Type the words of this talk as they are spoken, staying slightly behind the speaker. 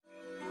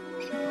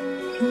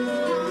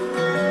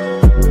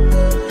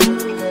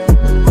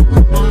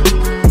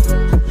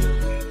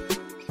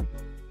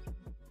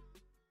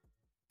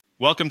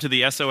Welcome to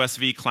the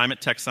SOSV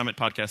Climate Tech Summit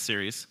podcast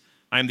series.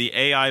 I am the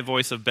AI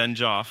voice of Ben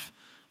Joff,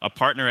 a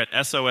partner at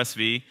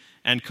SOSV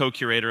and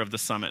co-curator of the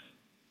summit.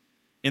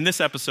 In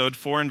this episode,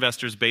 4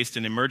 investors based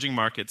in emerging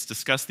markets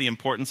discuss the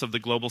importance of the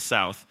Global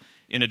South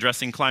in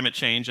addressing climate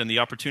change and the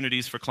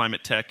opportunities for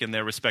climate tech in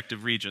their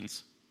respective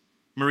regions.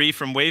 Marie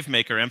from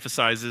Wavemaker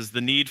emphasizes the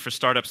need for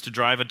startups to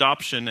drive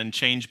adoption and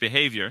change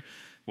behavior,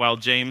 while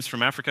James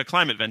from Africa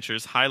Climate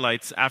Ventures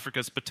highlights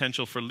Africa's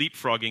potential for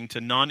leapfrogging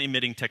to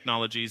non-emitting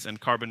technologies and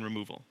carbon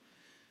removal.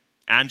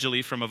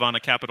 Anjali from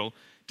Avaana Capital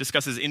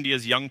discusses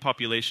India's young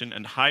population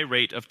and high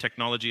rate of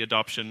technology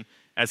adoption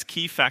as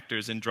key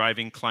factors in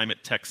driving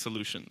climate tech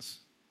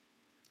solutions.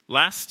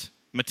 Last,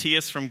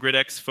 Matthias from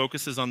GridX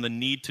focuses on the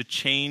need to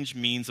change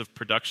means of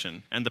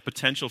production and the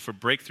potential for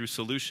breakthrough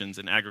solutions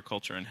in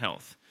agriculture and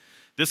health.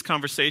 This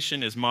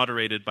conversation is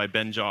moderated by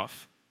Ben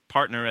Joff,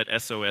 partner at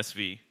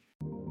SOSV.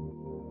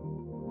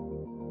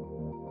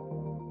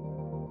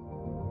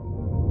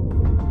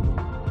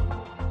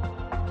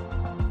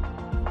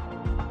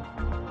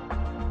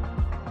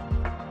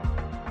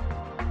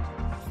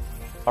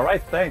 All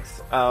right,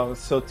 thanks.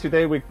 So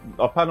today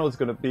our panel is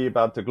going to be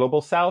about the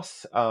Global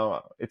South.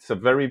 It's a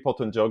very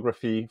important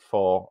geography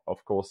for,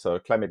 of course,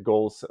 climate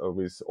goals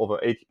with over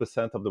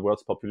 80% of the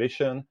world's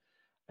population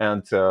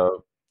and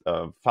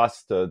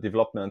fast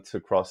development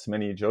across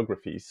many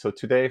geographies. So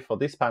today for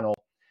this panel,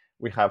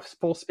 we have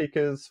 4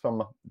 speakers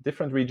from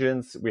different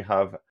regions. We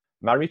have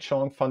Mary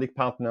Chong, founding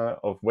partner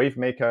of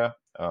Wavemaker.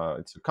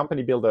 It's a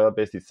company builder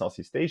based in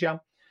Southeast Asia.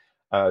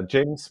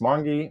 James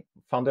Mwangi,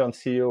 founder and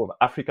CEO of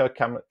Africa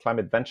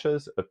Climate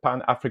Ventures, a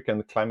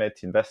pan-African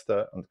climate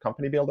investor and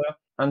company builder.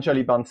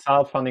 Anjali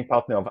Bansal, founding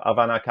partner of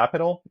Avaana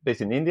Capital,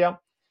 based in India.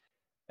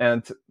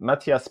 And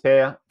Matthias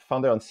Peer,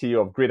 founder and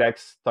CEO of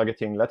GridX,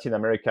 targeting Latin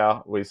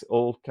America with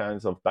all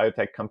kinds of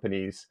biotech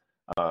companies,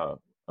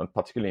 and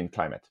particularly in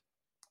climate.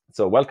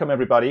 So welcome,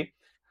 everybody.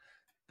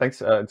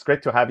 Thanks. It's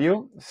great to have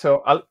you.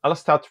 So I'll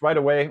start right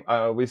away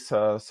with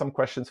some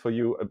questions for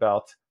you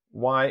about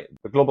why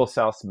the Global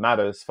South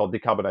matters for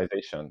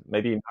decarbonization.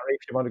 Maybe, Mary,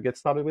 if you want to get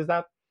started with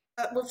that.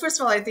 Well, first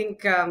of all, I think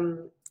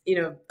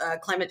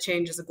climate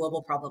change is a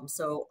global problem,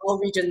 so all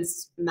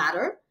regions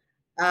matter.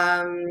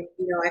 I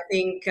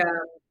think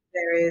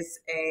there is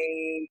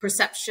a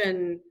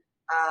perception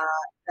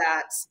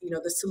that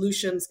the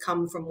solutions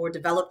come from more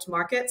developed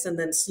markets and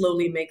then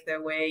slowly make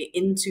their way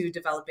into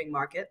developing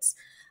markets,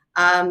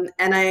 and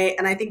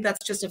I think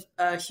that's just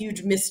a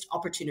huge missed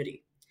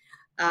opportunity.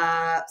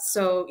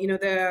 So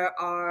there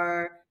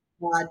are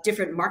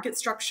different market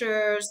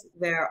structures.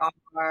 There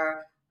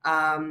are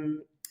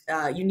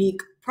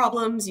unique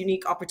problems,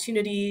 unique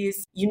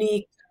opportunities,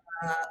 unique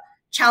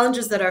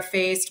challenges that are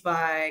faced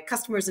by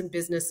customers and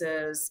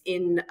businesses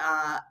in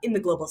the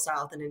Global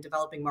South and in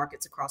developing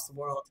markets across the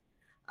world.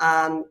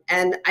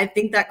 And I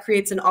think that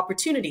creates an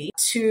opportunity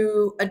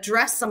to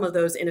address some of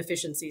those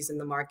inefficiencies in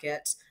the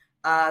market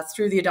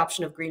through the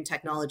adoption of green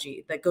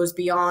technology that goes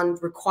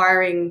beyond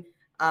requiring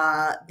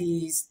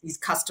these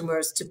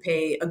customers to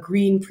pay a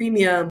green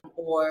premium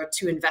or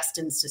to invest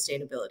in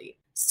sustainability.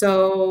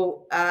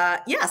 So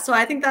so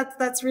I think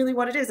that's really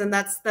what it is, and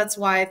that's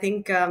why I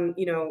think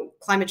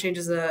climate change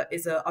is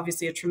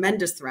obviously a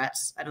tremendous threat.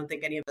 I don't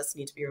think any of us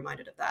need to be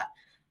reminded of that,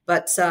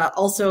 but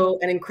also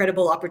an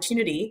incredible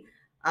opportunity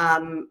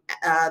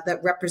that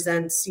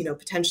represents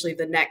potentially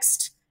the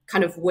next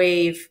kind of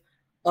wave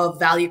of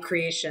value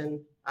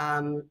creation.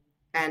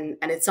 And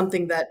it's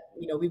something that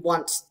we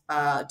want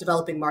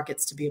developing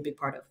markets to be a big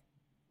part of.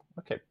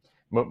 Okay,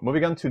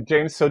 moving on to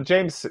James. So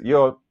James,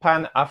 you're a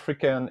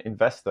pan-African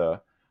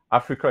investor.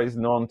 Africa is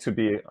known to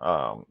be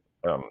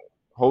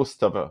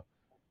host of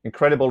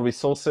incredible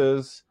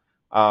resources,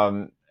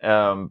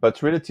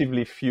 but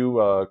relatively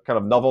few kind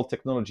of novel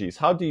technologies.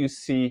 How do you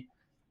see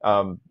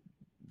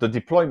the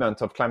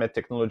deployment of climate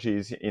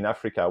technologies in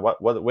Africa?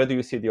 Where do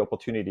you see the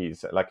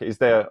opportunities? Like, is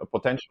there a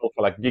potential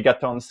for like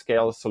gigaton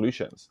scale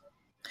solutions?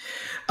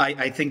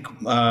 I think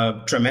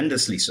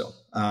tremendously so,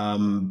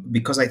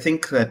 because I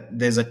think that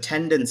there's a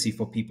tendency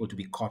for people to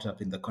be caught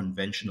up in the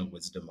conventional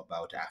wisdom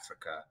about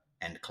Africa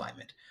and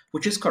climate,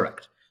 which is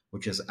correct,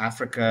 which is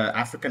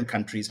African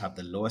countries have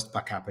the lowest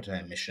per capita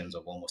emissions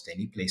of almost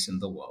any place in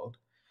the world.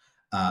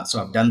 So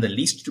have done the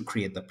least to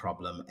create the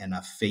problem and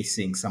are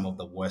facing some of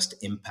the worst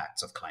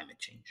impacts of climate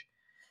change.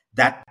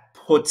 That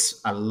puts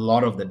a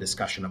lot of the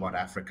discussion about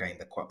Africa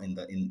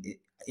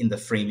in the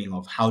framing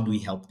of how do we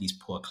help these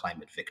poor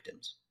climate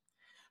victims.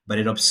 But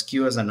it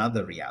obscures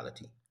another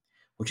reality,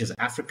 which is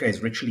Africa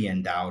is richly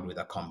endowed with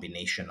a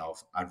combination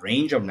of a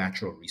range of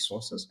natural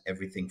resources,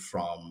 everything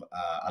from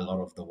a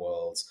lot of the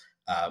world's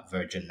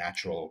virgin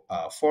natural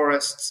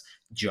forests,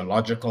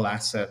 geological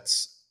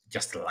assets,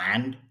 just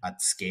land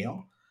at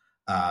scale.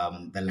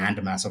 The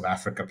land mass of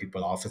Africa,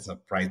 people are often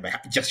surprised by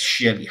just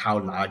sheerly how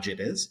large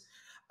it is.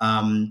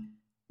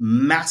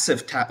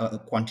 Massive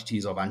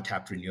quantities of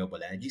untapped renewable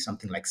energy,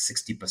 something like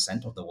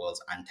 60% of the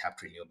world's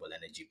untapped renewable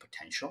energy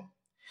potential,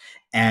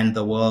 and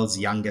the world's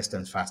youngest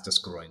and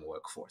fastest growing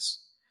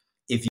workforce.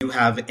 if you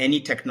have any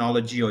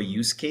technology or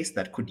use case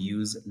that could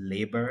use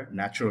labor,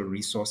 natural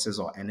resources,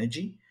 or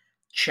energy,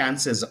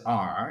 chances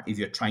are, if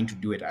you're trying to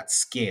do it at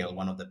scale,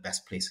 one of the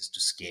best places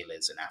to scale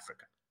is in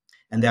Africa.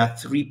 And there are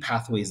three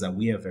pathways that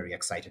we are very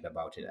excited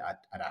about it at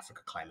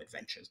Africa Climate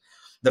Ventures.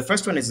 The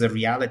first one is the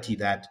reality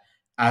that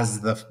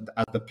as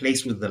the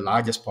place with the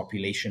largest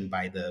population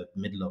by the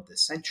middle of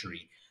this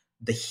century,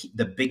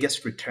 the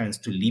biggest returns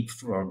to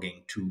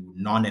leapfrogging to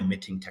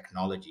non-emitting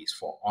technologies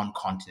for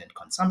on-continent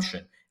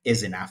consumption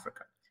is in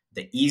Africa.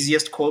 The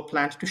easiest coal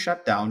plant to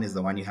shut down is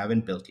the one you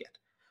haven't built yet.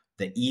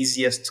 The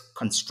easiest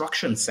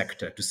construction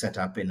sector to set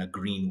up in a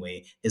green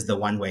way is the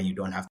one where you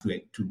don't have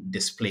to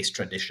displace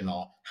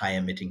traditional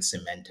high-emitting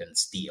cement and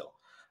steel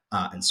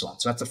and so on.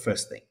 So that's the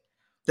first thing.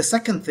 The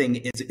second thing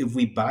is, if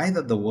we buy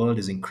that the world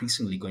is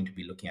increasingly going to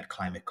be looking at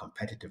climate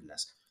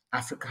competitiveness,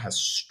 Africa has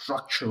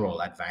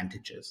structural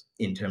advantages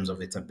in terms of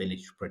its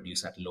ability to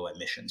produce at low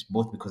emissions,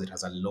 both because it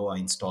has a lower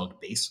installed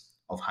base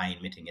of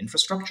high-emitting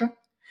infrastructure,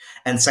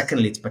 and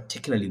secondly, it's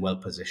particularly well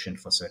positioned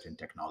for certain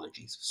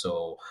technologies.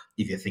 So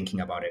if you're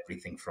thinking about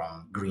everything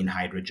from green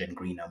hydrogen,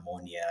 green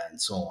ammonia,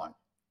 and so on,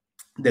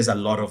 there's a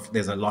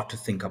lot to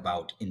think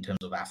about in terms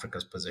of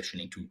Africa's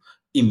positioning to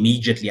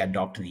immediately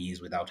adopt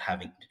these without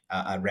having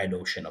a red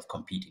ocean of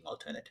competing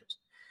alternatives.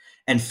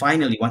 And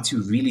finally, once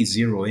you really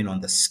zero in on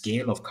the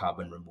scale of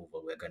carbon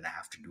removal we're going to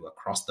have to do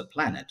across the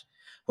planet,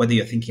 whether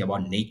you're thinking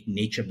about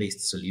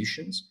nature-based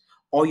solutions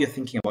or you're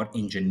thinking about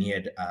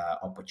engineered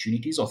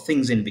opportunities or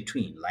things in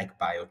between, like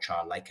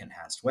biochar, like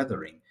enhanced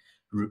weathering,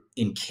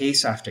 in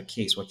case after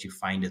case, what you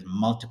find is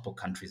multiple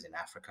countries in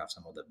Africa have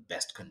some of the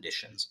best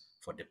conditions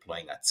for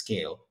deploying at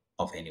scale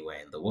of anywhere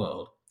in the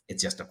world.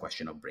 It's just a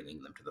question of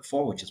bringing them to the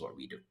fore, which is what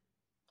we do.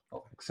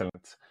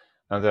 Excellent.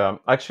 And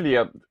actually,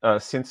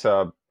 since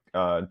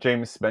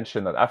James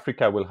mentioned that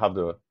Africa will have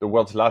the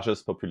world's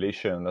largest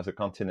population as a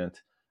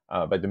continent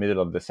by the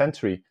middle of the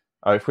century,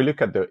 if we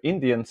look at the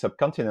Indian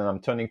subcontinent, I'm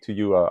turning to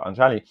you,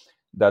 Anjali,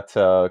 that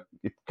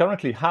it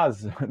currently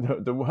has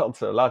the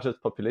world's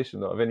largest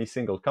population of any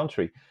single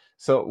country.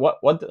 So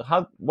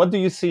what do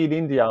you see in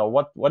India?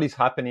 What is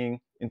happening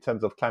in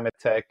terms of climate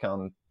tech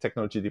and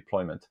technology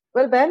deployment?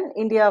 Well, Ben,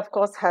 India, of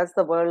course, has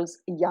the world's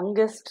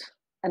youngest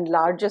and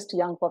largest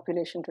young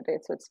population today.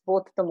 So it's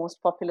both the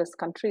most populous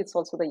country, it's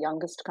also the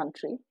youngest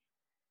country.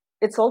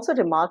 It's also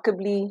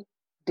remarkably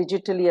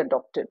digitally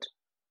adopted.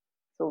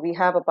 So we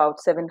have about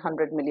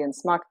 700 million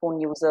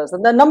smartphone users,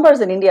 and the numbers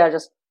in India are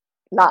just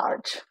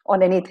large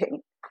on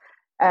anything.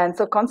 And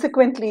so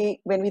consequently,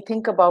 when we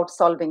think about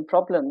solving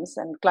problems,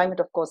 and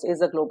climate, of course,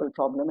 is a global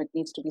problem, it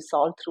needs to be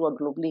solved through a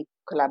globally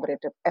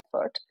collaborative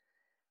effort.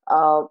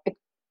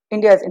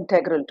 India is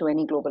integral to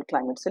any global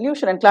climate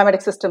solution, and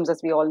climatic systems, as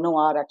we all know,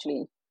 are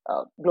actually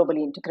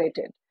globally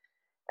integrated.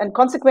 And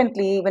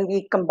consequently, when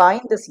we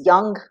combine this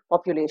young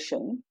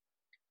population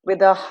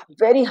with a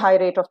very high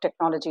rate of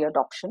technology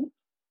adoption,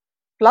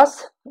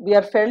 plus we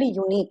are fairly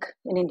unique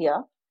in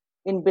India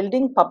in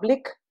building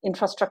public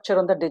infrastructure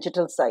on the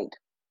digital side.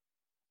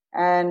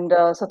 And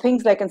so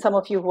things like, and some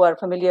of you who are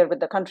familiar with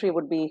the country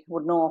would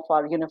know of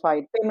our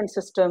unified payment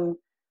system,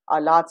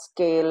 our large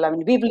scale. I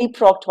mean, we've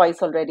leapfrogged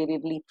twice already.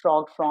 We've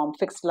leapfrogged from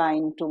fixed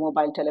line to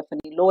mobile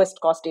telephony, lowest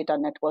cost data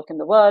network in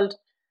the world.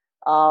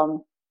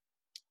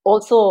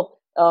 Also,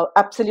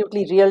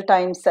 absolutely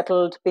real-time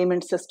settled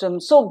payment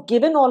systems. So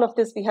given all of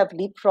this, we have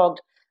leapfrogged.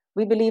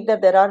 We believe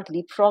that there are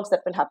leapfrogs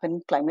that will happen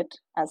in climate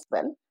as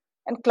well.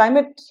 And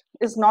climate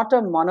is not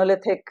a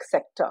monolithic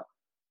sector.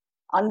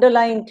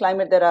 Underlying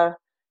climate,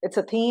 it's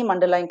a theme.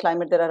 Underlying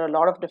climate, there are a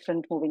lot of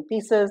different moving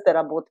pieces. There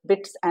are both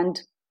bits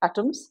and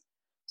atoms.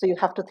 So you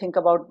have to think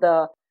about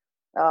the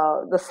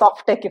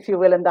soft tech, if you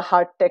will, and the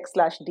hard tech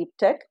 / deep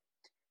tech.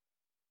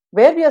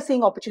 Where we are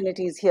seeing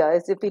opportunities here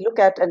is if we look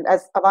at, and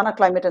as Avaana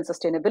Climate and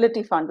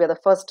Sustainability Fund, we are the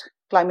first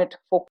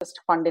climate-focused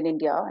fund in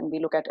India, and we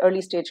look at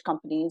early-stage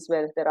companies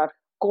where there are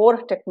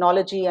core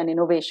technology and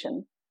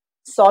innovation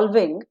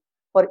solving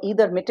for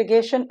either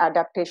mitigation,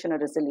 adaptation, or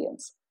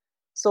resilience.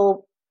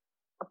 So,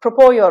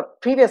 apropos your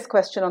previous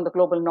question on the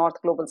global north,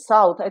 global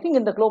south, I think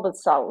in the global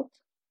south,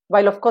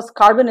 while of course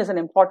carbon is an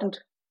important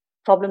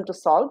problem to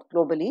solve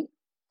globally,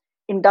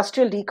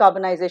 industrial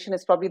decarbonization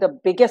is probably the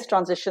biggest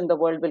transition the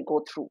world will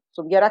go through.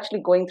 So we are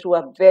actually going through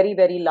a very,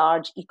 very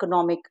large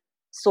economic,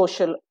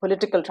 social,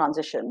 political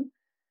transition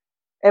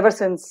ever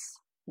since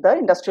the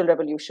Industrial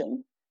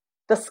Revolution.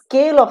 The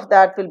scale of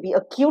that will be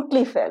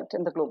acutely felt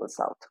in the global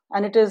south.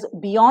 And it is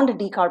beyond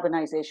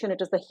decarbonization.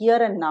 It is the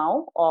here and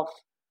now of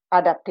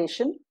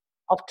adaptation,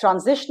 of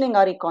transitioning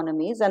our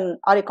economies. And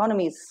our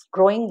economy is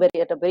growing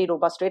at a very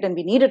robust rate, and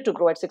we need it to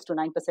grow at 6 to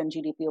 9%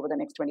 GDP over the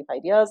next 25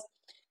 years.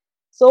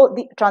 So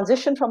the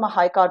transition from a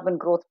high carbon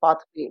growth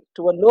pathway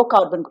to a low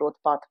carbon growth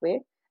pathway,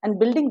 and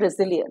building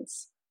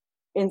resilience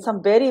in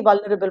some very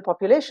vulnerable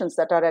populations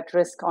that are at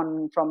risk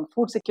from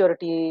food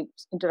security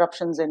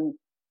interruptions and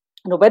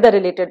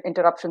weather-related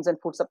interruptions in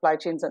food supply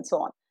chains and so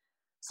on.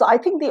 So I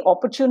think the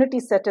opportunity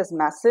set is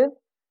massive.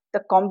 The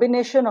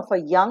combination of a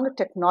young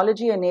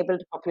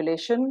technology-enabled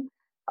population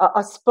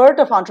a spurt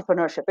of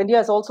entrepreneurship. India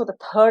is also the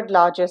third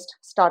largest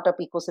startup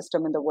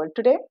ecosystem in the world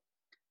today.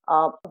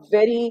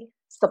 Very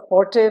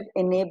supportive,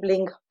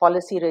 enabling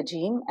policy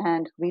regime.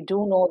 And we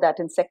do know that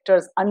in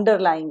sectors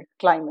underlying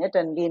climate,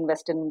 and we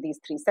invest in these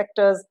three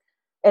sectors: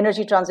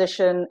 energy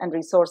transition and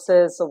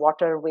resources, so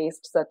water,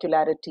 waste,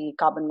 circularity,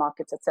 carbon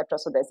markets, etc.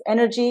 So there's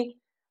energy,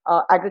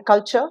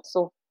 agriculture,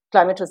 so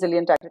climate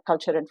resilient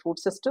agriculture and food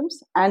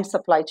systems, and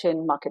supply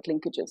chain market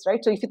linkages,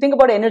 right? So if you think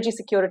about energy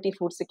security,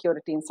 food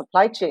security, and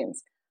supply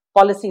chains,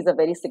 policy is a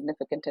very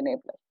significant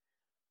enabler.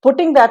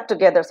 Putting that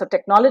together, so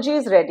technology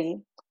is ready,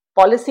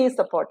 policy is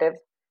supportive,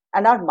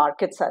 and our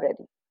markets are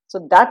ready.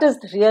 So that is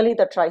really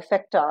the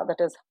trifecta that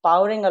is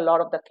powering a lot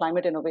of the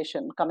climate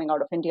innovation coming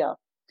out of India.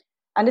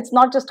 And it's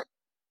not just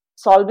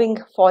solving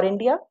for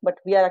India, but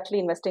we are actually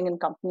investing in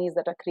companies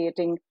that are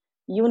creating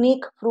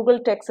unique frugal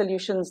tech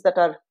solutions that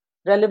are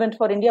relevant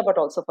for India, but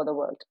also for the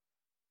world.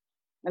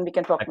 And we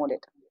can talk more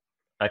later.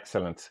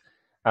 Excellent.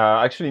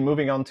 Actually,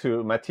 moving on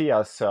to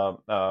Matthias from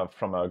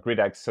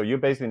GridX. So you're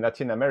based in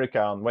Latin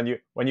America, and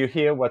when you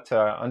hear what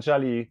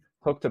Anjali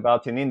talked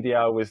about in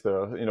India with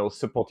the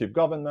supportive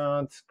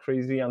government,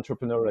 crazy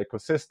entrepreneurial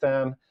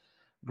ecosystem,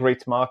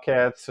 great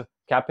markets,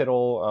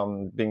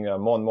 capital being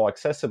more and more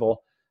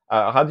accessible.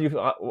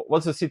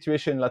 What's the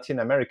situation in Latin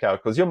America?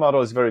 Because your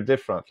model is very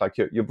different. Like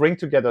you bring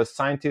together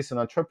scientists and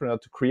entrepreneurs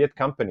to create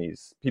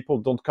companies. People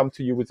don't come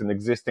to you with an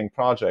existing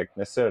project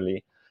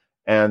necessarily.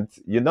 And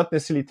you're not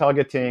necessarily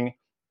targeting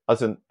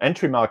as an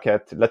entry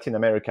market Latin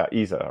America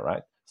either,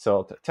 right?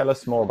 So tell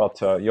us more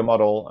about your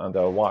model and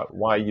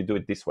why you do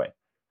it this way.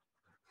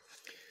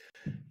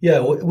 Yeah,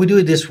 we do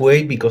it this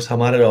way because a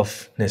matter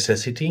of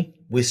necessity.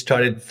 We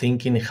started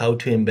thinking how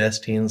to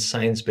invest in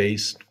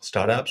science-based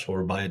startups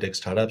or biotech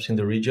startups in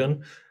the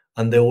region,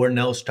 and there were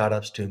no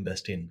startups to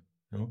invest in.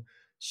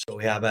 So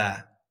we have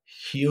a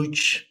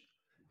huge,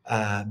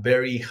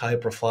 very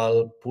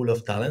high-profile pool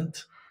of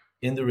talent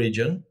in the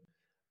region,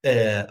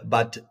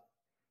 but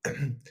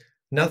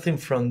nothing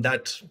from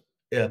that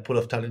pool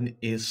of talent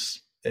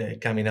is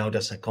coming out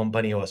as a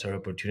company or as an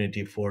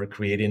opportunity for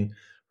creating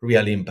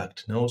real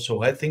impact.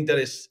 So I think that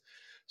is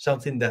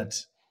something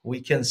that we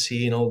can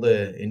see in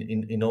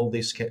all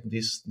these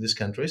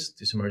countries,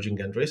 these emerging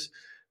countries,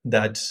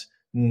 that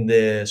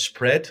the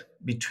spread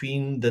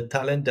between the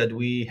talent that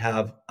we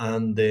have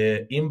and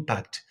the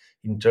impact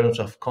in terms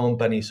of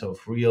companies of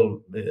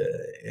real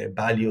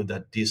value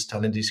that this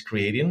talent is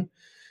creating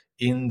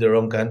in their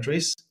own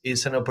countries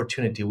is an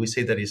opportunity. We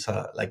say that it's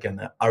like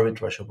an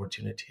arbitrage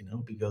opportunity,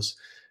 because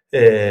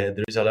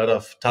there is a lot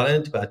of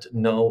talent, but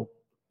no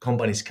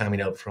companies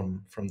coming out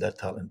from that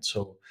talent.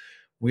 So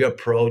we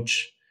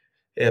approached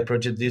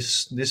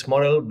this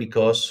model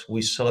because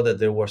we saw that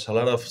there was a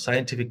lot of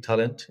scientific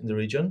talent in the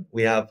region.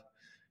 We have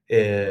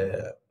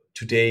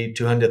today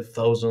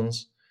 200,000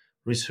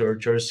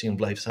 researchers in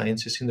life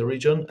sciences in the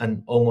region,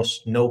 and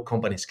almost no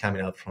companies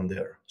coming out from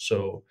there.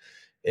 So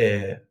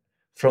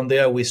from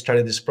there, we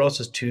started this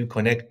process to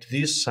connect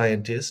these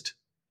scientists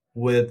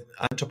with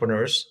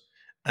entrepreneurs,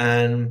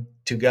 and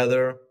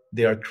together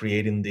they are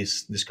creating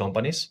these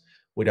companies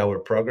with our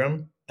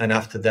program. And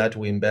after that,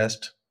 we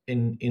invest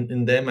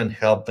in them and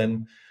help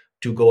them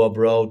to go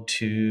abroad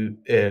to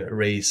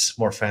raise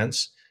more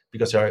funds,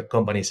 because our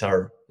companies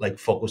are like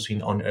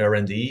focusing on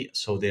R&D,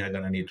 so they are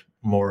going to need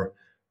more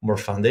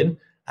funding,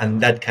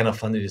 and that kind of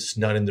funding is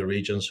not in the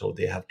region, so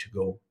they have to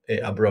go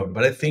abroad.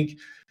 But I think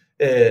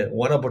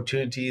one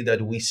opportunity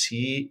that we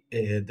see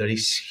that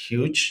is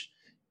huge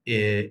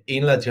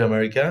in Latin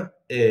America,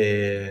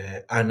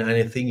 and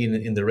I think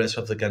in the rest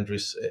of the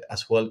countries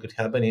as well could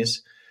happen,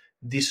 is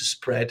this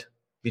spread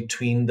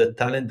between the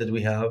talent that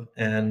we have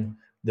and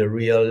the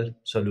real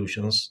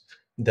solutions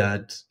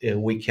that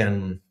we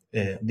can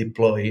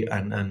deploy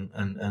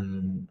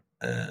and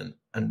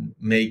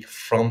make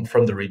from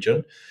the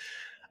region.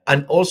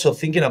 And also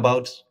thinking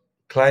about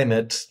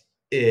climate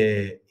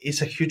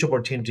is a huge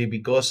opportunity,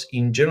 because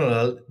in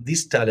general,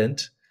 this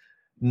talent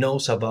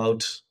knows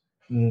about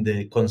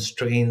the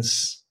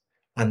constraints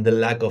and the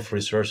lack of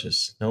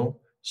resources.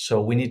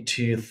 So we need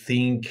to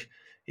think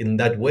in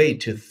that way,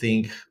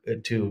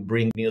 to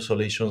bring new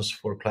solutions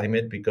for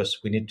climate, because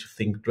we need to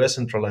think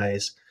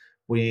decentralized,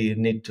 we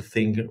need to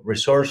think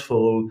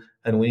resourceful,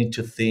 and we need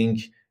to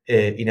think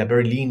in a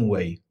very lean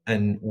way.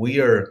 And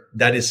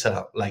that is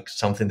like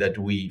something that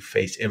we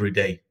face every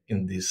day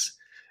in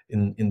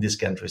this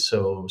country.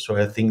 So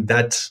I think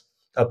that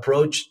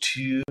approach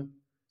to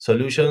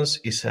solutions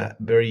is a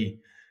very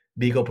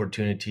big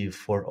opportunity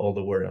for all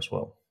the world as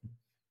well.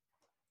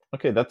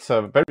 Okay, that's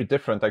very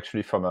different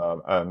actually from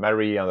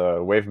Mary and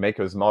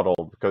Wavemaker's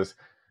model, because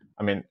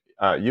I mean,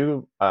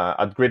 you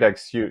at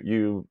GridX,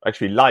 you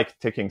actually like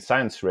taking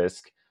science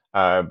risk,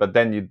 but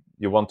then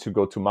you want to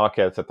go to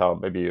markets that are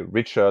maybe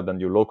richer than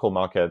your local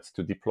markets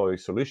to deploy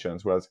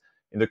solutions. Whereas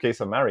in the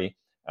case of Mary,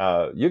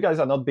 you guys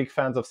are not big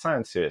fans of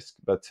science risk,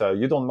 but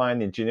you don't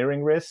mind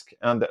engineering risk,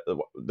 and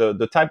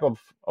the type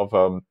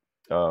of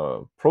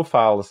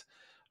profiles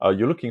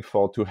you're looking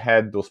for to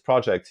head those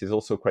projects is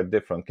also quite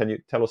different. Can you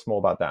tell us more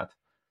about that?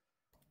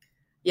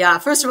 Yeah,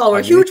 first of all,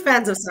 we're huge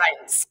fans of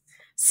science.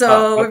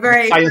 So we're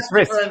very science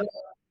risk.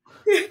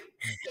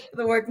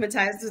 The work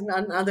Matthias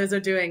and others are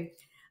doing.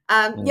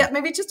 Yeah,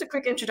 maybe just a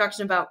quick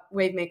introduction about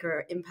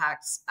Wavemaker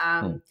impacts.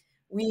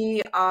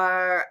 We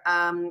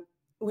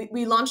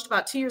launched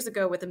about 2 years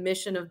ago with a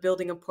mission of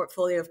building a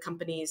portfolio of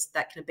companies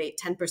that can abate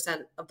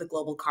 10% of the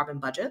global carbon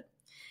budget.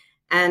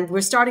 And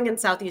we're starting in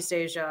Southeast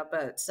Asia,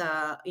 but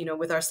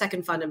with our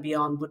second fund and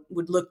beyond,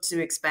 would look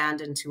to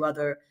expand into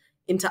other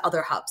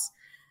hubs.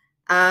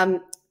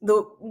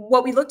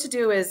 What we look to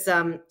do is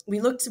we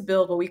look to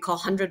build what we call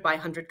 100 by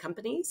 100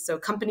 companies. So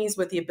companies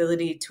with the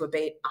ability to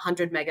abate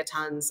 100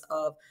 megatons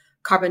of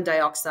carbon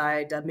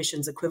dioxide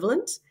emissions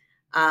equivalent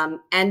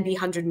and be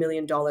 $100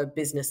 million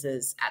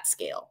businesses at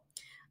scale.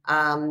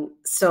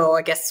 So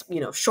I guess,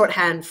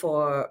 shorthand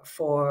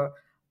for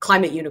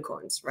climate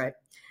unicorns, right?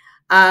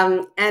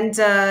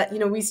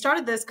 We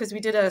started this because we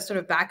did a sort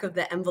of back of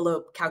the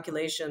envelope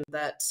calculation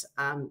that,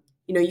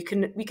 we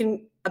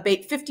can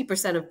abate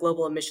 50% of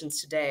global emissions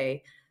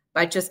today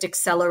by just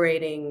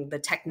accelerating the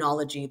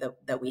technology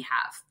that we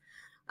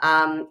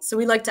have. So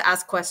we like to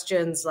ask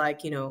questions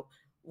like,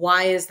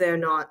 why is there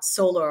not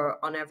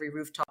solar on every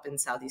rooftop in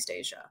Southeast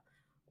Asia?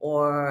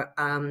 Or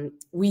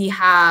we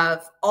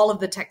have all of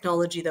the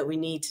technology that we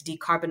need to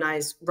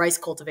decarbonize rice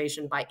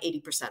cultivation by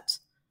 80%.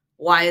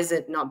 Why is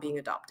it not being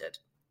adopted?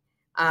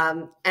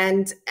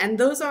 And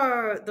those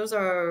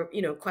are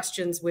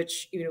questions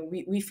which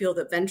we feel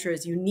that venture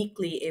is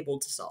uniquely able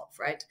to solve,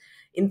 right?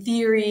 In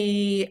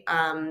theory,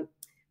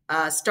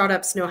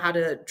 startups know how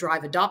to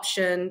drive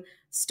adoption.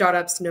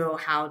 Startups know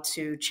how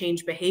to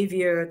change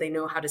behavior. They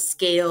know how to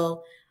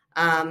scale.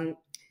 One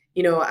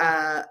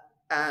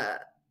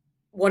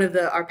of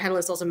our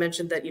panelists also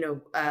mentioned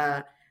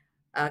that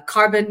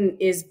carbon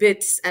is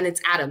bits and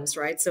it's atoms,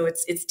 right? So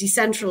it's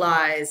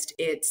decentralized,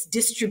 it's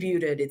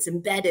distributed, it's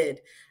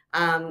embedded.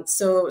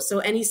 So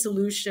any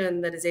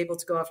solution that is able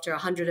to go after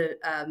 100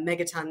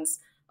 megatons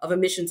of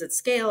emissions at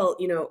scale,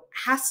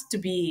 has to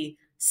be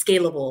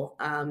scalable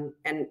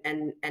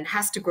and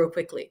has to grow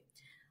quickly.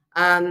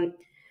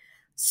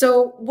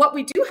 So what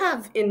we do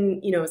have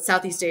in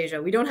Southeast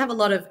Asia, we don't have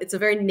it's a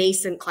very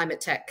nascent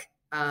climate tech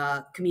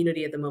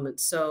community at the moment.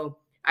 So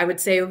I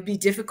would say it would be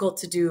difficult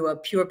to do a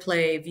pure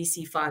play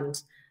VC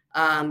fund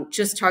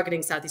just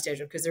targeting Southeast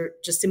Asia because there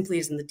just simply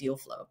isn't the deal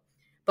flow.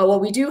 But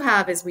what we do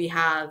have is we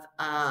have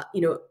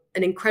an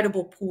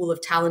incredible pool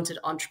of talented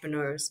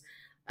entrepreneurs.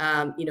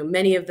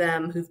 Many of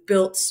them who've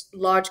built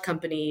large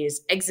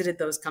companies, exited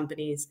those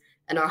companies,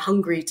 and are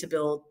hungry to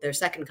build their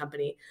second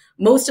company.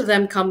 Most of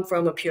them come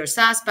from a pure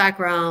SaaS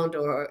background,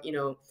 or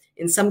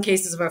in some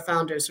cases of our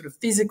founders, sort of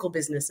physical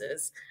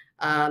businesses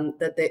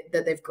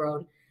that they've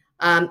grown,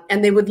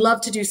 and they would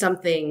love to do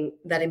something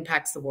that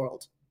impacts the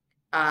world,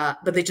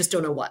 but they just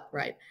don't know what,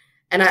 right?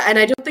 And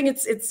I don't think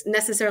it's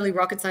necessarily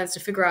rocket science to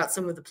figure out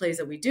some of the plays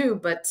that we do,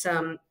 but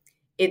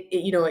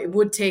it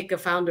would take a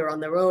founder on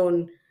their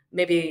own,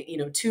 maybe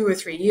 2 or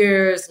 3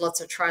 years,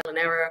 lots of trial and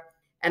error.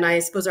 And I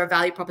suppose our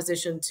value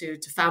proposition to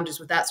founders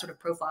with that sort of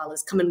profile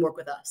is come and work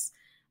with us.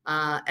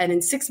 And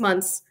in 6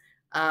 months,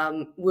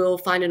 we'll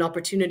find an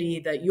opportunity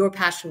that you're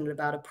passionate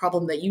about, a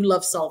problem that you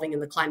love solving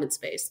in the climate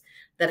space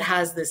that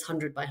has this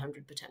 100 by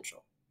 100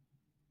 potential.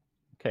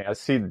 Okay, I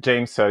see,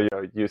 James.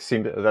 You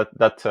seem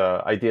that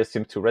idea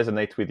seems to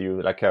resonate with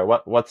you. Like,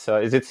 what's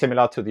is it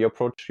similar to the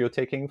approach you're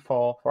taking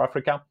for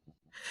Africa?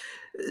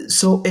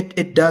 So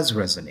it does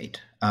resonate.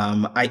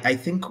 I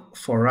think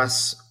for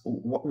us,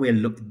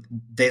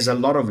 there's a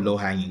lot of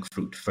low-hanging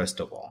fruit,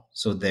 first of all.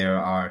 So there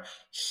are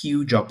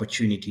huge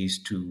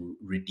opportunities to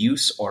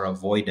reduce or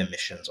avoid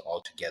emissions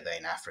altogether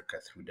in Africa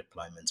through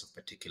deployments of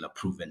particular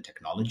proven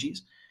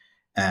technologies.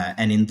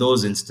 And in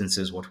those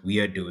instances, what we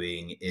are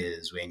doing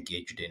is we're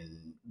engaged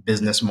in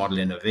business model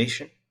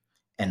innovation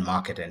and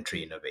market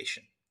entry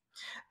innovation.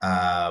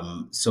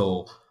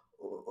 So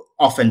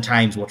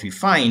oftentimes what we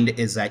find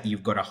is that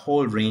you've got a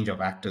whole range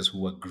of actors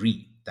who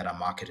agree that a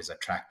market is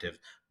attractive,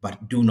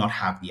 but do not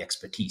have the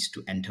expertise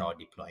to enter or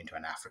deploy into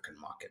an African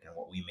market. And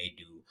what we may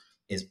do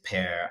is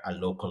pair a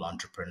local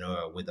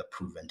entrepreneur with a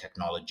proven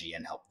technology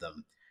and help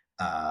them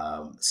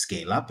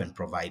scale up and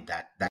provide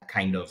that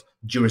kind of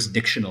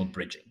jurisdictional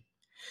bridging.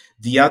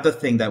 The other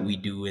thing that we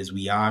do is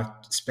we are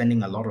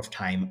spending a lot of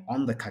time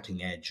on the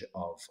cutting edge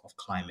of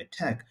climate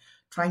tech,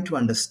 trying to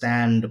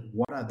understand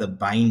what are the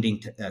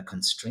binding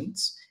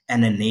constraints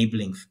and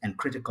enabling and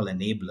critical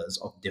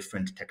enablers of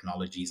different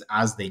technologies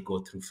as they go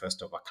through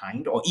first of a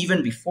kind or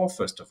even before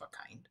first of a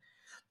kind,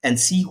 and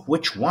see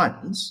which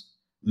ones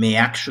may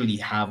actually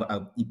have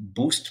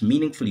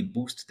meaningfully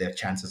boost their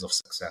chances of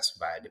success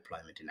via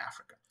deployment in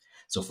Africa.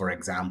 So, for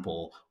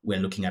example, we're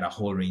looking at a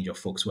whole range of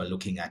folks who are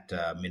looking at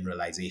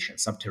mineralization,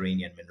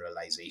 subterranean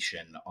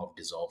mineralization of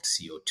dissolved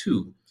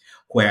CO2,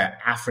 where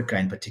Africa,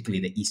 and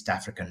particularly the East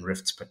African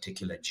Rift's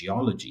particular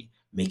geology,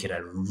 make it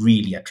a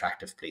really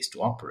attractive place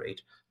to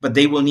operate. But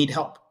they will need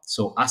help.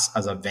 So us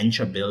as a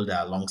venture builder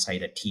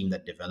alongside a team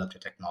that developed a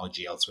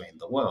technology elsewhere in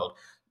the world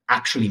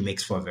actually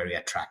makes for a very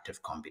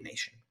attractive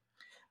combination.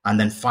 And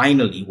then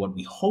finally, what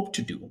we hope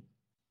to do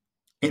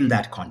in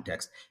that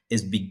context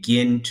is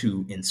begin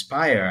to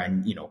inspire.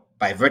 And,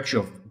 by virtue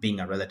of being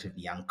a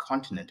relatively young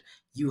continent,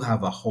 you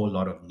have a whole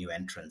lot of new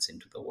entrants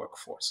into the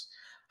workforce,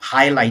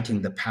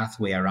 highlighting the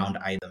pathway around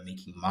either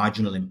making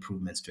marginal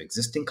improvements to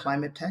existing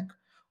climate tech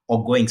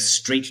or going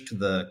straight to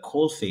the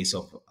coalface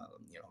of,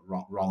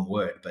 wrong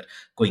word, but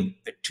going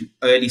to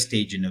early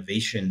stage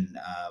innovation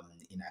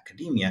in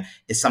academia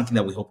is something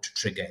that we hope to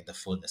trigger in the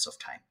fullness of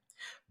time.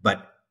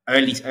 But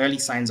early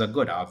signs are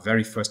good. Our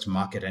very first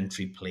market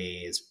entry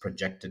play is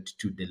projected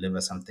to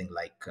deliver something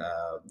like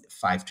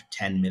 5 to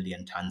 10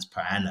 million tons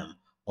per annum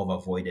of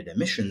avoided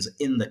emissions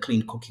in the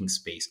clean cooking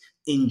space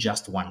in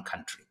just one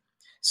country.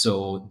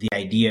 So the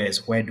idea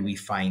is, where do we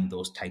find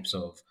those types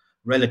of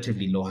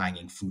relatively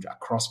low-hanging fruit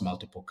across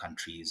multiple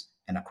countries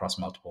and across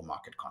multiple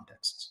market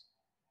contexts?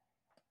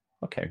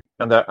 Okay.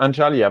 And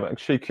Anjali, I'm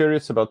actually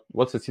curious about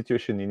what's the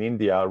situation in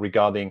India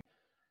regarding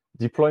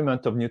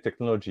deployment of new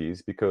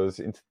technologies, because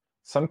in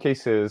some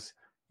cases,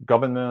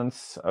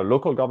 governments,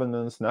 local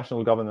governments,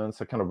 national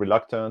governments are kind of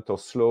reluctant or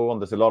slow, and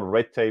there's a lot of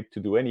red tape to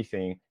do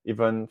anything,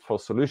 even for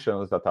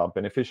solutions that are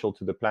beneficial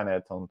to the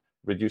planet on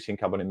reducing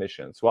carbon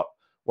emissions.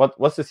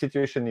 What's the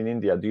situation in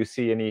India? Do you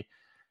see any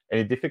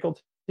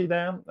difficulty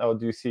there, or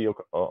do you see,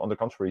 on the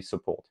contrary,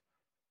 support?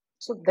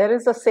 So there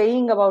is a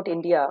saying about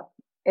India: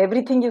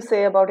 everything you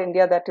say about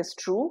India that is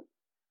true,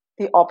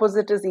 the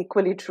opposite is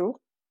equally true.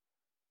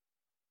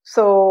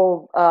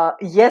 So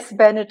yes,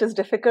 Ben, it is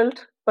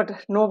difficult,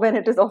 but no, Ben,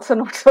 it is also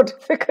not so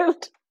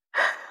difficult.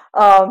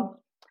 So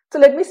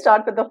let me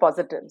start with the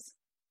positives.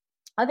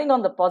 I think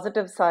on the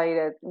positive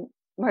side,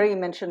 Marie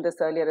mentioned this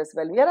earlier as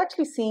well, we are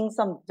actually seeing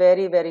some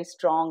very, very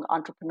strong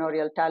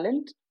entrepreneurial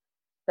talent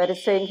that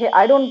is saying, hey,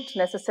 I don't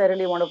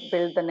necessarily want to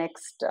build the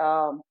next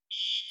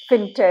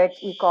fintech,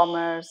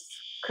 e-commerce,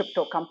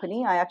 crypto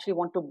company. I actually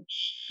want to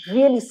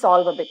really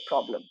solve a big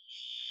problem,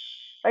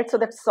 right? So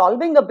that's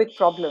solving a big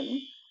problem.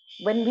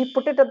 When we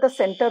put it at the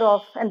center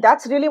of, and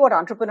that's really what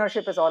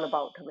entrepreneurship is all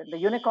about. When the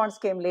unicorns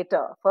came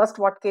later, first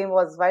what came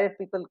was, why did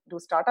people do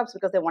startups?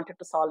 Because they wanted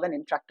to solve an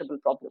intractable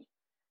problem.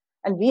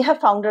 And we have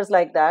founders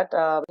like that.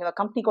 We have a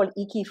company called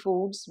Iki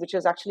Foods, which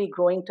is actually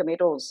growing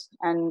tomatoes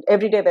and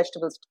everyday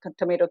vegetables,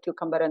 tomato,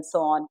 cucumber, and so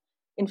on,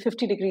 in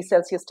 50 degrees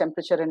Celsius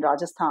temperature in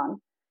Rajasthan,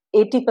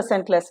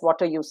 80% less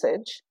water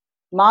usage,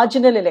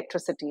 marginal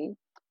electricity,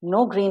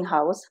 no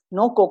greenhouse,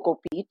 no cocoa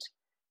peat,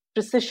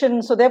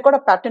 precision. So they've got a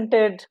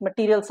patented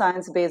material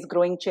science-based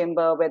growing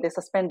chamber where they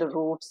suspend the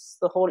roots,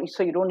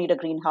 so you don't need a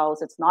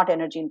greenhouse. It's not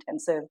energy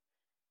intensive.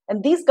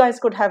 And these guys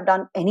could have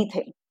done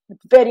anything.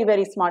 Very,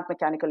 very smart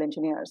mechanical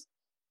engineers.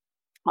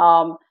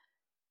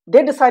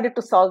 They decided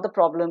to solve the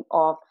problem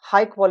of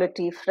high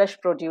quality, fresh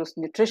produce,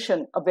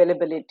 nutrition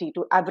availability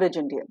to average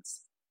Indians.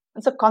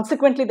 And so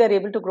consequently, they're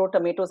able to grow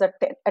tomatoes at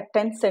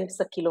 10 cents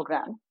a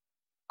kilogram,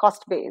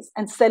 cost base,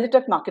 and sell it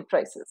at market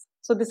prices.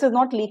 So this is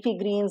not leafy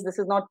greens. This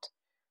is not,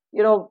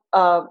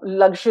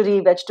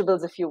 luxury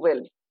vegetables, if you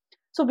will.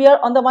 So we are,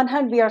 on the one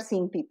hand, we are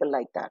seeing people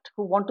like that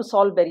who want to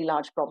solve very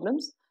large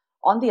problems.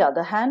 On the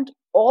other hand,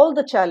 all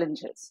the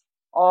challenges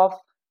of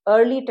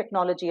early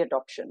technology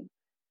adoption.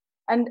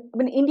 And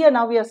in India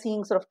now we are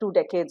seeing sort of 2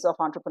 decades of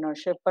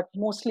entrepreneurship, but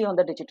mostly on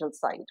the digital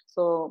side.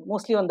 So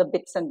mostly on the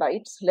bits and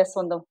bytes, less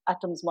on the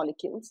atoms,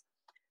 molecules.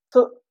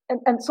 So,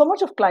 and so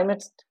much of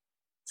climate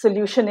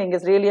solutioning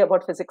is really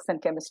about physics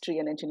and chemistry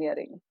and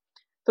engineering.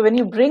 So when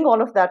you bring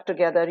all of that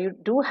together, you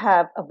do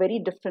have a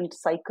very different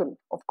cycle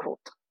of growth.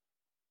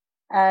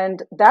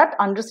 And that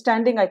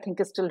understanding, I think,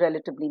 is still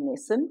relatively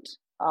nascent.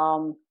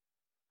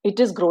 It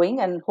is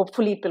growing, and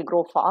hopefully it will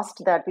grow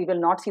fast, that we will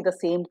not see the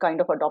same kind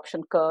of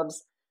adoption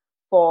curves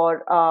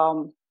for,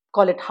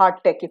 call it hard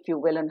tech, if you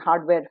will, and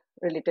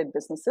hardware-related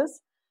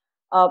businesses.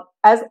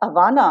 As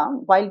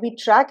Avaana, while we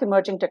track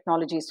emerging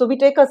technologies, so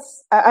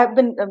I've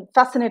been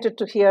fascinated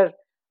to hear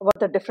about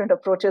the different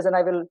approaches, and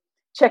I will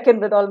check in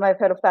with all my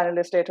fellow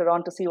panelists later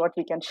on to see what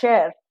we can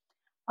share.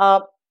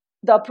 The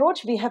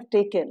approach we have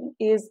taken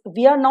is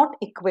we are not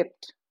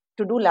equipped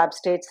to do lab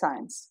stage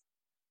science.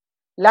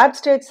 Lab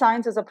stage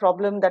science is a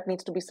problem that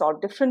needs to be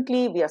solved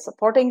differently. We are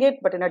supporting it,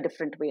 but in a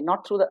different way,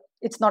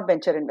 it's not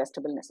venture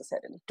investable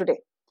necessarily today.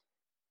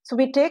 So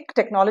we take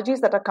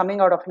technologies that are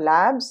coming out of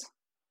labs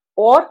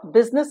or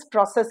business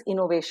process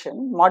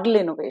innovation, model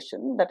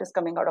innovation that is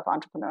coming out of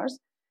entrepreneurs.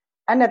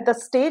 And at the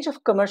stage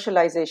of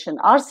commercialization,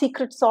 our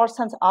secret sauce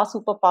and our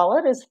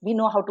superpower is we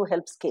know how to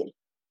help scale.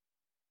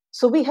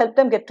 So we help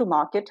them get to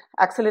market,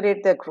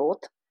 accelerate their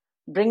growth,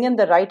 bring in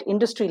the right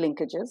industry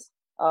linkages,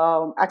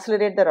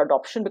 accelerate their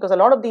adoption, because a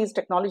lot of these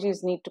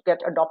technologies need to get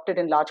adopted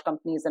in large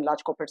companies and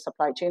large corporate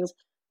supply chains.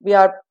 We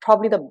are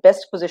probably the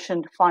best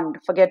positioned fund,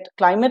 forget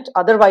climate,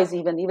 otherwise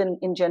even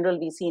in general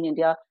we see in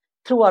India,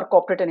 through our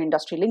corporate and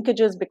industry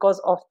linkages because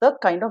of the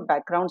kind of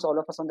backgrounds all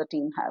of us on the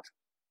team have.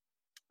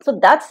 So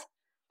that's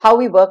how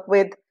we work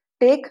with,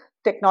 take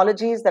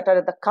technologies that are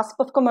at the cusp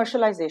of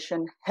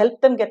commercialization,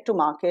 help them get to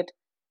market,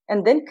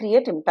 and then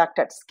create impact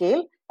at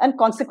scale and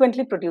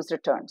consequently produce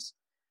returns.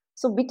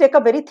 So we take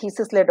a very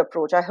thesis-led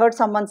approach. I heard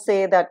someone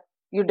say that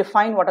you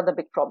define what are the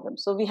big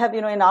problems. So we have,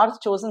 in our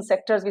chosen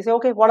sectors, we say,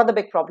 okay, what are the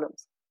big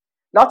problems?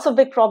 lots of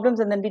big problems,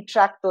 and then we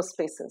track those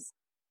spaces.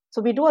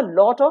 So we do a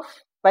lot of,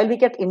 while we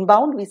get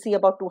inbound, we see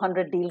about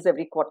 200 deals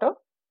every quarter.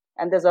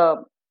 And there's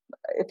a,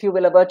 if you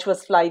will, a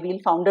virtuous flywheel.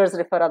 Founders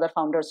refer other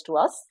founders to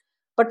us.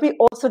 But we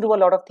also do a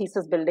lot of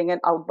thesis building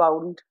and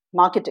outbound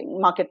marketing,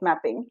 market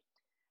mapping,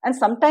 and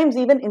sometimes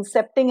even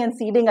incepting and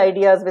seeding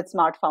ideas with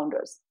smart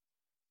founders.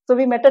 So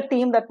we met a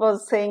team that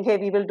was saying, hey,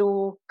 we will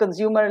do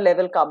consumer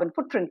level carbon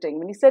footprinting.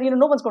 And we said,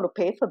 no one's going to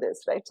pay for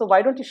this, right? So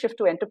why don't you shift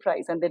to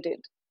enterprise? And they did.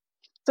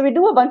 So we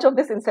do a bunch of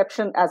this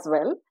inception as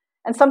well.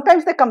 And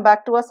sometimes they come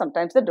back to us,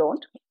 sometimes they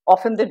don't.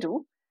 Often they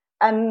do.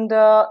 And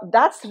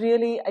that's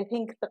really, I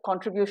think, the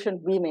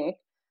contribution we make.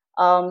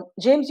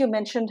 James, you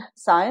mentioned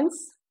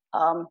science.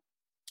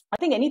 I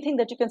think anything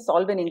that you can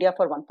solve in India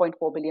for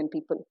 1.4 billion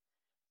people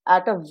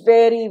at a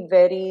very,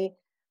 very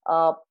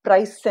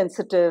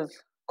price-sensitive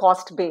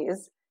cost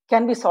base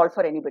can be solved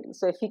for anybody.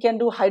 So if we can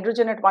do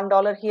hydrogen at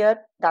 $1 here,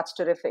 that's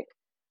terrific.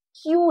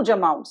 Huge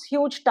amounts,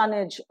 huge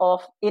tonnage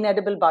of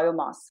inedible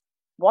biomass.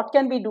 What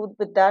can we do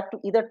with that to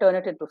either turn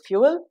it into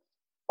fuel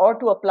or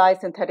to apply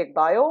synthetic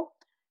bio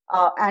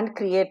and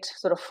create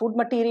sort of food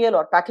material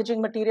or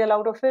packaging material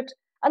out of it?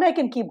 And I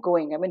can keep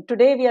going. I mean,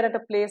 today we are at a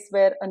place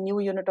where a new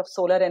unit of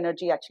solar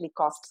energy actually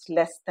costs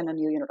less than a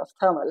new unit of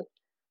thermal.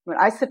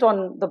 I sit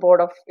on the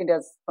board of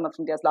one of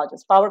India's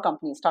largest power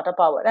companies, Tata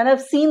Power, and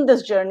I've seen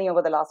this journey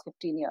over the last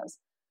 15 years.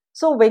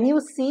 So when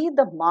you see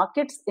the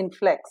markets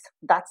inflex,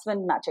 that's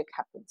when magic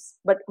happens.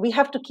 But we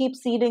have to keep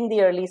seeding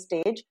the early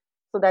stage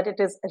so that it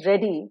is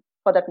ready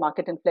for that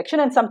market inflection.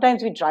 And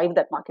sometimes we drive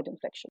that market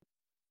inflection.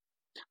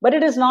 But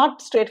it is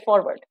not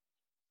straightforward.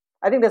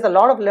 I think there's a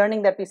lot of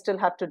learning that we still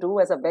have to do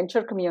as a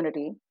venture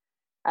community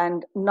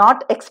and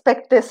not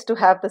expect this to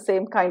have the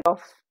same kind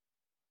of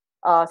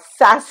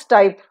SaaS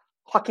type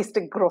hockey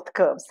stick growth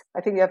curves.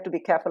 I think we have to be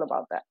careful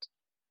about that.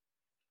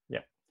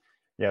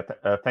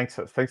 Thanks,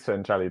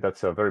 Anjali.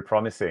 That's very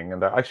promising.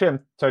 And actually, I'm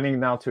turning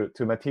now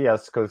to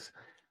Matthias, because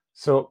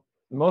so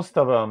most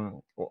of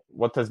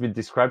what has been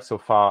described so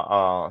far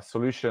are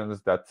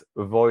solutions that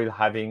avoid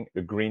having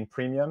a green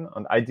premium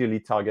and ideally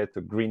target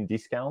a green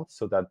discount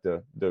so that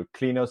the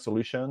cleaner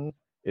solution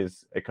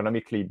is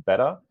economically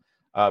better.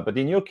 But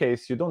in your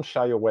case, you don't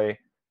shy away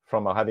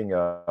from having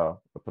a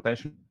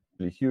potentially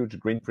huge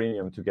green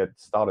premium to get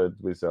started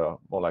with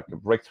more like a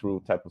breakthrough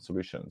type of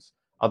solutions.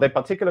 Are there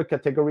particular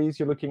categories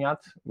you're looking at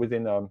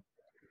within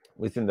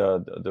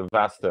the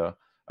vast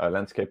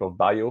landscape of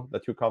bio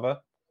that you cover?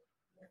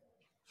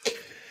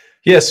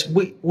 Yes,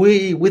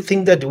 we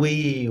think that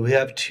we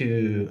have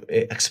to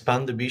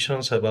expand the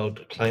visions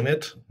about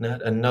climate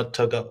and not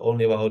talk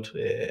only about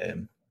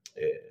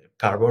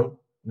carbon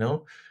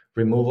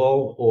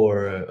removal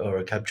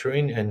or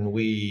capturing, and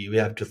we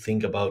have to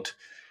think about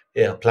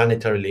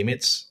planetary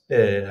limits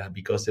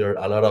because there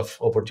are a lot of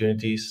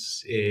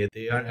opportunities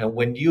there. And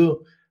when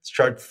you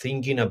start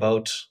thinking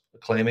about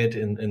climate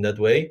in that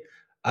way,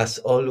 as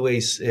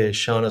always,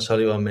 Sean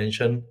O'Sullivan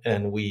mentioned,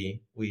 and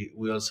we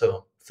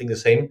also think the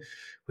same.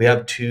 We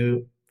have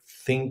to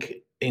think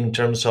in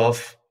terms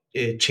of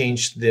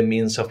change the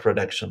means of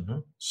production.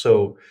 Huh?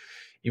 So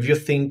if you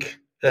think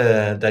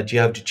that you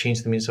have to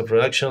change the means of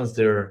production,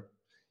 there are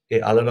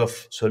a lot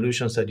of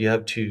solutions that you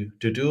have to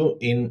do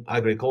in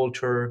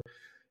agriculture.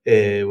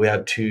 We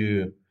have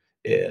to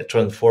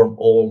transform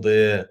all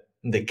the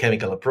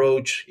chemical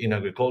approach in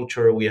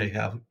agriculture. We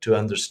have to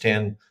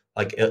understand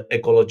like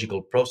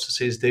ecological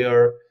processes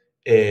there.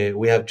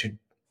 We have to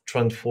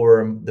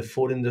transform the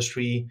food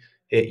industry,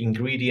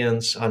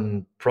 ingredients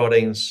and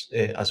proteins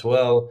as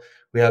well.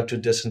 We have to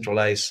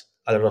decentralize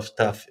a lot of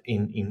stuff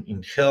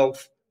in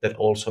health that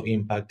also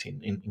impact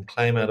in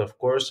climate, of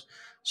course.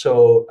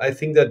 So I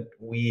think that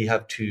we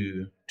have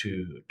to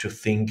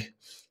think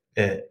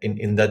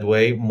in that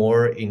way,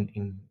 more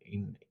in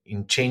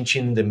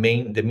changing the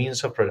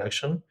means of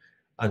production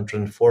and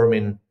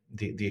transforming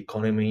the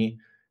economy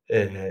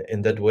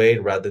in that way,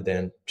 rather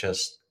than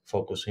just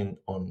focusing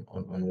on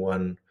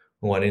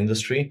one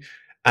industry.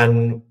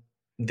 And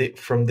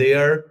from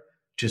there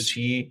to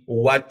see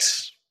what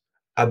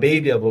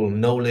available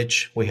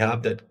knowledge we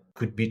have that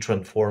could be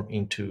transformed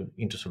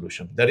into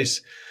solution. That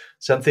is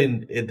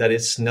something that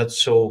is not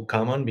so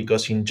common,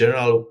 because in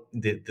general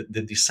the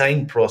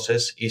design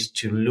process is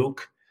to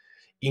look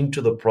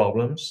into the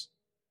problems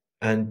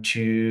and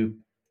to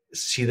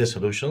see the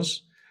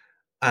solutions.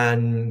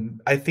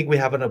 And I think we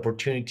have an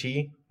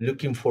opportunity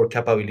looking for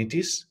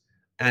capabilities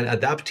and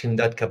adapting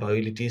that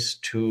capabilities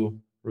to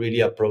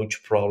really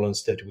approach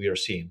problems that we are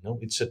seeing. No?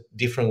 It's a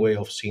different way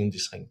of seeing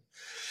design.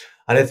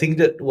 And I think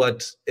that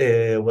what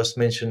was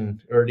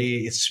mentioned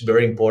earlier is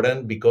very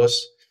important,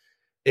 because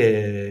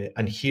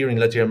and here in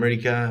Latin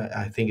America,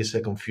 I think it's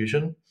a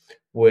confusion.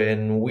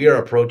 When we are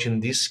approaching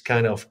this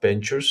kind of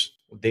ventures,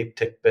 deep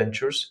tech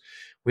ventures,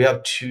 we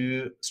have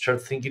to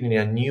start thinking in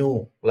a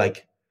new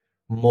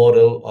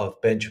model of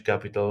venture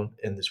capital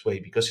in this way,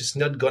 because it's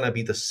not going to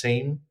be the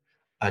same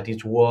as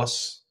it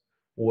was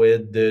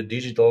with the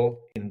digital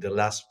in the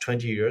last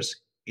 20 years.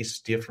 It's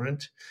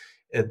different.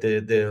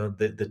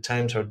 the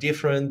times are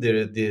different.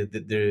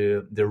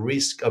 The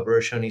risk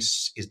aversion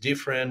is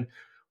different.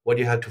 What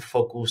you have to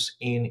focus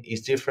in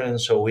is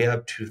different. So we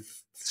have to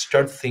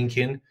start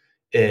thinking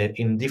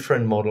in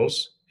different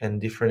models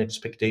and different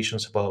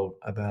expectations about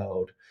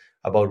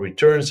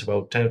returns,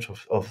 about times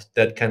of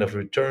that kind of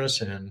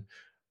returns, and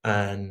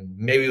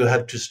maybe we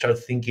have to start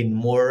thinking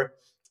more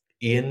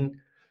in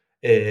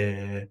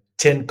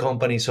 10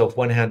 companies of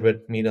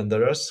 $100 million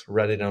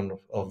rather than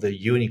of the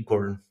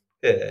unicorn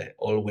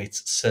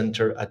always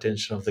center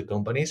attention of the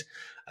companies.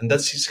 And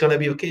that's just going to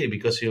be okay,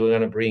 because you're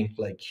going to bring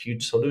like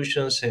huge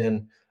solutions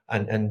and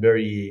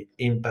very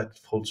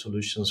impactful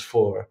solutions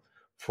for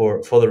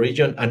the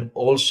region, and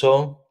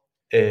also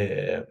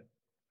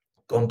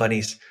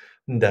companies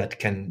that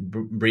can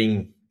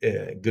bring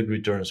good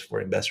returns for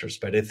investors.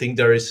 But I think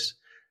there is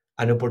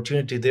an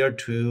opportunity there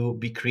to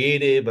be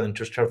creative and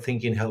to start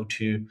thinking how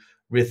to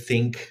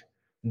rethink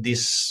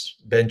these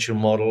venture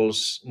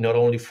models, not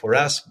only for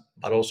us,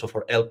 but also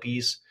for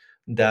LPs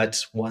that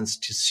wants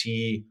to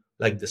see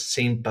like the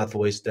same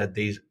pathways that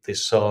they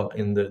saw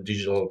in the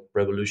digital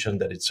revolution,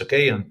 that it's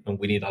okay, and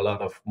we need a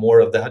lot of more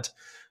of that.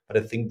 But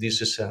I think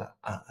this is a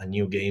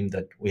new game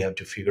that we have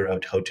to figure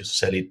out how to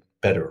sell it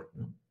better.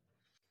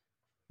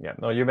 Yeah,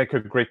 no, you make a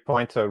great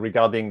point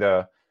regarding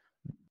the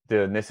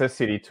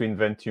necessity to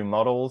invent new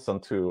models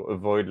and to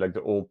avoid like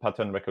the old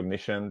pattern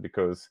recognition,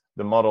 because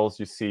the models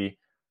you see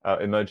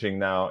emerging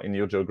now in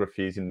your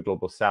geographies in the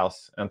global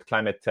south, and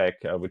climate tech,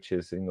 which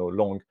is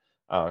long,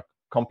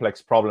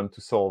 complex problem to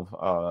solve,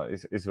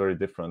 is very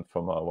different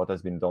from what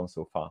has been done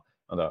so far.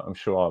 And I'm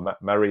sure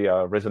Mary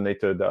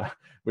resonated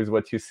with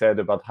what you said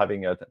about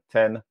having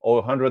 10 or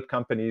 100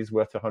 companies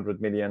worth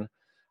 100 million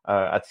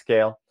at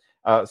scale.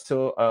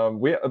 So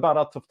we're about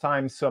out of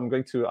time, so I'm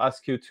going to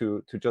ask you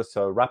to just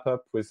wrap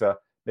up with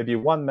maybe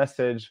one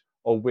message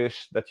or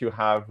wish that you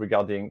have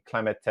regarding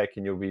climate tech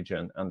in your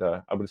region. And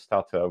I will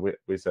start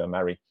with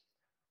Mary.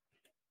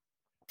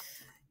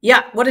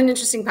 Yeah, what an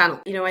interesting panel.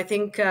 I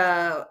think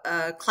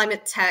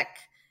climate tech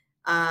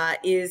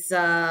is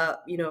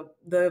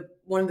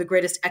one of the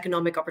greatest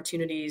economic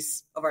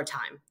opportunities of our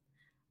time.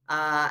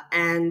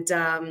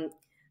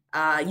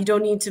 You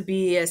don't need to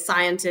be a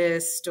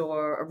scientist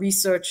or a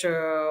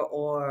researcher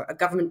or a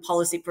government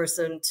policy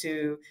person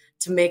to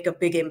make a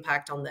big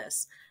impact on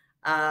this.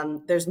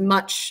 There's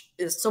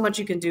so much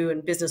you can do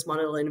in business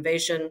model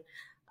innovation.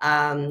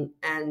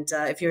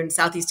 If you're in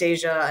Southeast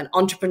Asia, an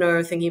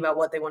entrepreneur thinking about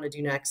what they want to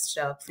do next,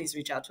 please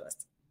reach out to us.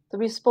 So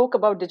we spoke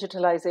about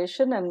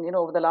digitalization, and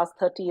over the last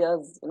 30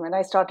 years, when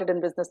I started in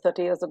business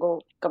 30 years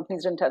ago,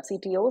 companies didn't have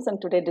CTOs, and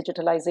today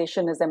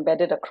digitalization is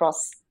embedded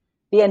across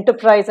the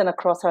enterprise and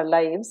across our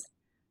lives.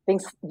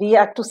 Things we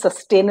have to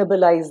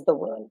sustainabilize the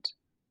world,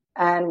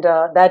 and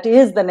that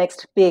is the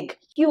next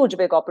huge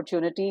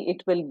opportunity.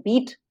 It will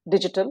beat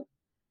digital.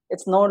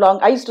 It's no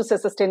longer, I used to say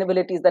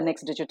sustainability is the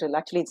next digital.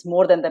 Actually, it's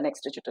more than the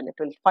next digital. It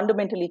will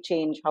fundamentally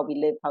change how we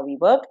live, how we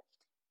work.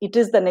 It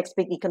is the next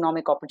big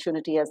economic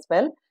opportunity as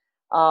well.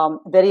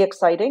 Very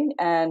exciting.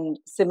 And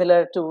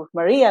similar to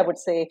Marie, I would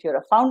say if you're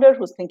a founder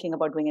who's thinking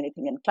about doing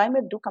anything in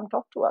climate, do come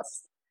talk to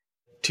us.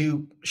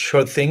 Two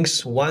short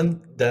things.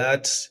 One,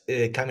 that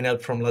coming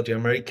out from Latin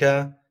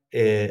America,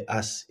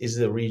 as is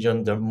the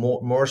region, the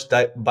most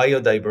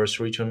biodiverse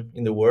region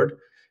in the world,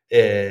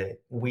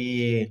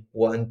 we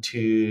want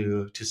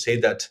to say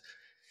that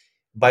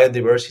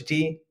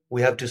biodiversity,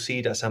 we have to see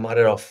it as a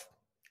matter of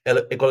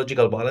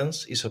ecological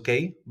balance is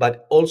okay,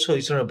 but also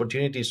it's an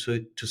opportunity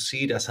to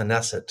see it as an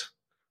asset.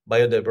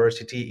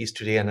 Biodiversity is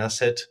today an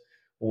asset.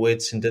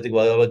 With synthetic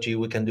biology,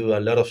 we can do a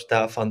lot of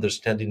stuff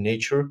understanding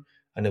nature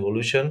and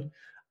evolution.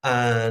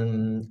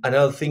 And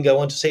another thing I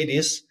want to say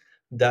is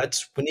that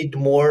we need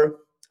more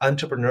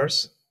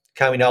entrepreneurs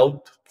coming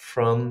out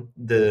from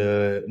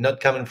not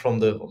coming from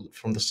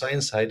the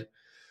science side,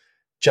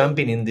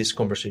 jumping in this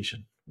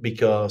conversation,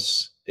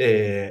 because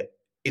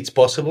it's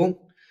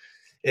possible.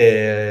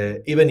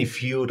 Even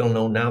if you don't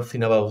know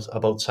nothing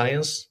about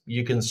science,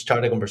 you can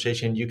start a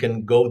conversation, you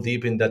can go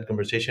deep in that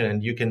conversation,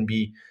 and you can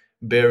be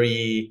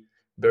very,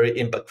 very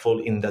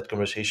impactful in that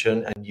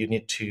conversation. And you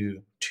need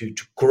to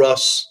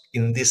cross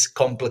in this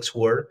complex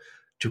world,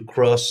 to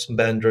cross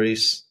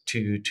boundaries,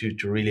 to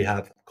really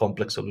have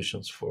complex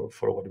solutions for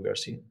what we are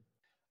seeing.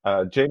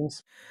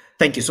 James?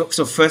 Thank you.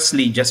 So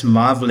firstly, just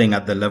marveling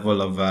at the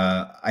level of,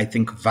 I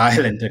think,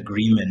 violent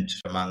agreement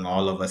among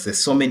all of us.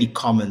 There's so many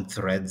common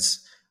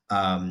threads,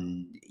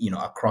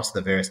 across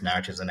the various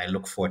narratives, and I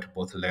look forward to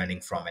both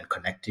learning from and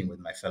connecting with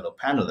my fellow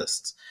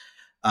panelists.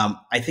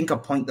 I think a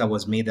point that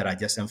was made that I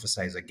just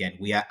emphasize again: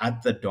 we are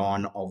at the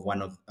dawn of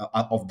one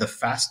of the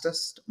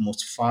fastest,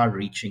 most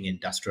far-reaching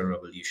industrial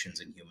revolutions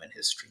in human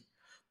history.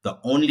 The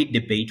only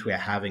debate we're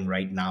having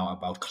right now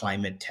about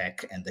climate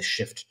tech and the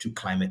shift to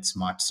climate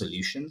smart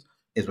solutions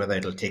is whether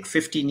it'll take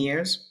 15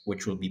 years,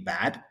 which will be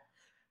bad,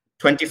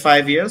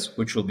 25 years,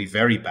 which will be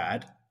very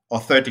bad, or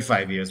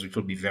 35 years, which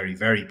will be very,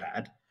 very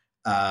bad,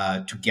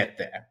 to get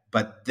there.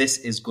 But this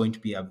is going to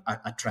be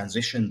a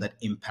transition that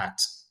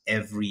impacts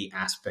every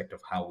aspect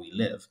of how we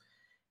live.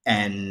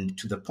 And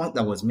to the point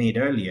that was made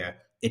earlier,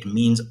 it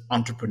means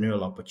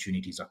entrepreneurial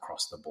opportunities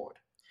across the board.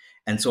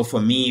 And so for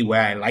me,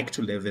 where I like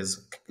to live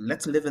is,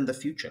 let's live in the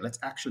future. Let's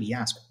actually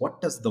ask, what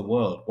does the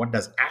world, what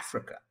does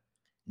Africa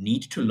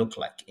need to look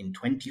like in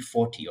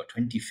 2040 or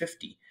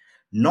 2050,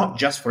 not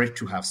just for it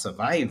to have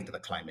survived the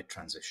climate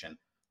transition,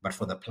 but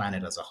for the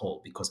planet as a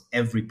whole, because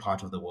every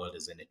part of the world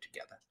is in it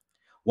together.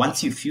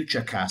 Once you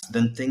futurecast,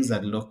 then things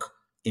that look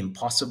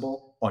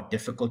impossible or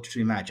difficult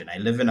to imagine. I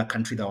live in a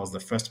country that was the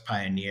first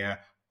pioneer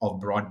of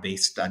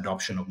broad-based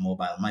adoption of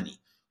mobile money.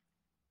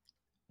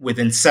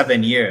 Within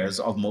 7 years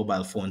of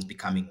mobile phones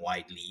becoming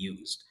widely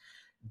used,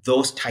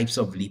 those types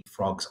of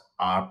leapfrogs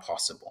are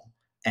possible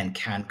and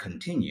can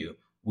continue.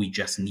 We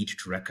just need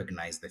to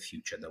recognize the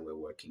future that we're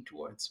working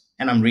towards.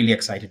 And I'm really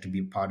excited to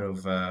be part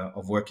of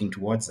working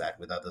towards that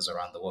with others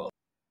around the world.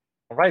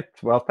 All right.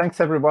 Well,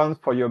 thanks everyone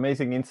for your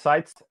amazing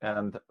insights,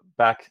 and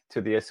back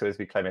to the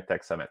SOSV Climate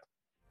Tech Summit.